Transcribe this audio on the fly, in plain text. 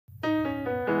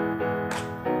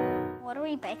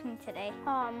we baking today?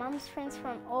 Oh, Mum's friends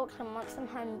from Auckland want some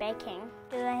home baking.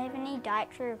 Do they have any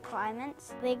dietary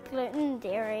requirements? They're gluten,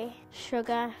 dairy,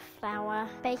 sugar, flour,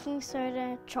 baking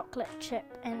soda, chocolate chip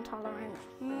intolerant.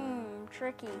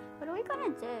 Tricky. What are we gonna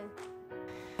do?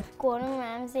 Gordon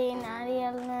Ramsay,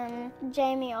 Nadia Lim,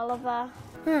 Jamie Oliver.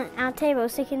 Our table,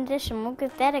 second edition, we'll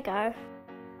give that a go.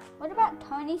 What about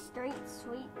Tony Street's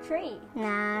Sweet Tree?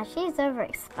 Nah, she's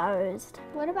overexposed.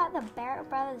 What about the Barrett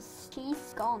Brothers cheese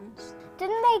scones?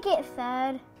 Didn't they get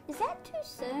third? Is that too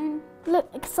soon?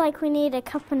 Looks like we need a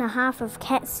cup and a half of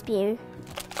cat spew.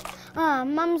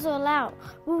 Mum's all out.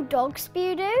 Will dog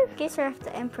spew do? Guess we have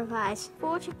to improvise.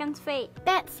 4 chickens' feet.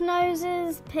 Bat's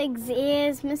noses, pig's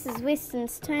ears, Mrs.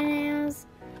 Weston's toenails.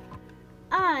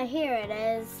 Here it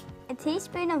is. A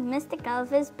teaspoon of Mr.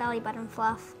 Gulliver's belly button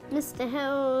fluff. Mr.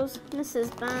 Hills,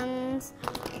 Mrs. Buns.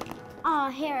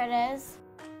 Here it is.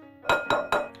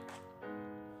 I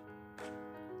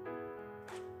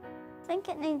think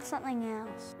it needs something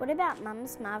else. What about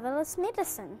Mum's marvellous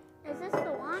medicine? Is this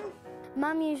the one?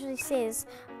 Mum usually says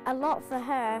a lot for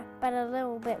her, but a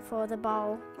little bit for the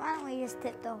bowl. Why don't we just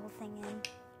dip the whole thing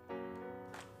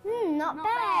in? Not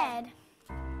bad.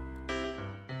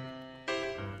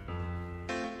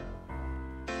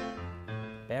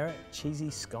 Barrett cheesy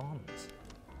scones.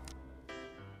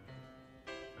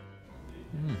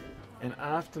 An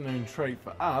afternoon treat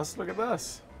for us. Look at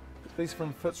this. These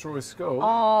from Fitzroy School.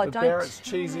 Oh, the don't Barrett's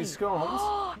tell cheesy me. scones.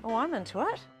 Oh, I'm into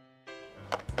it.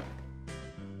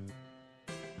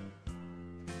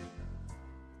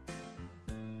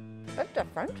 That's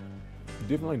different.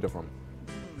 Definitely different.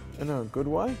 In a good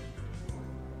way.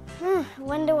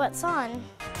 Wonder what's on.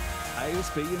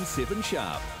 ASB and 7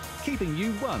 Sharp, keeping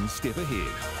you one step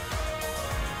ahead.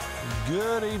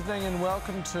 Good evening and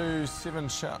welcome to 7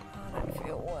 Sharp. I don't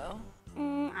feel well.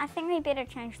 I think we better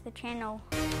change the channel.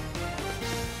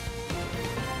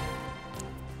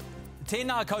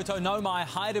 Tēnā koutou nau mai,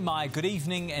 haere mai, good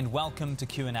evening and welcome to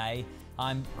Q&A.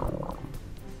 I'm...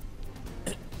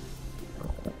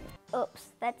 Oops,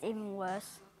 that's even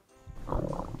worse.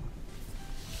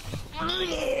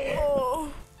 Oh,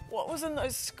 what was in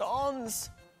those scones?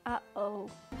 Uh-oh.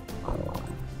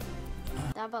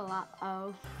 Double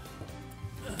uh-oh.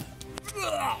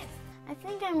 I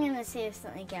think I'm going to see if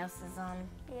something else is on.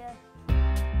 Yeah.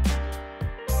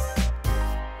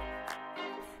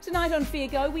 Tonight on Fair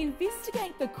Go, we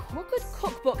investigate the crooked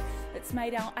cookbook that's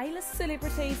made our A-list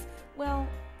celebrities, well,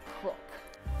 crook.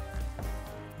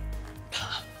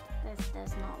 This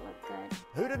does not look good.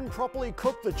 Who didn't properly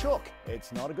cook the chook?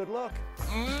 It's not a good look.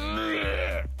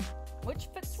 Which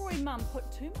Fitzroy mum put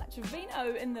too much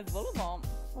vino in the vol-au-vent?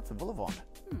 What's a vol-au-vent?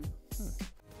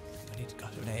 I need to go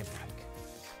to an air break.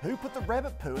 Who put the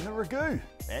rabbit poo in the ragu?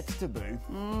 That's taboo.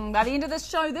 By the end of this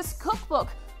show, this cookbook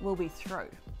will be through.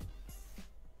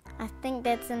 I think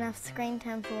that's enough screen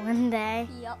time for one day.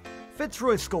 Yep.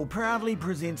 Fitzroy School proudly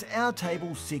presents Our Table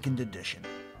 2nd edition.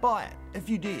 Buy it if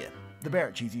you dare. The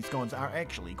Barrett cheesy scones are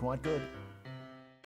actually quite good.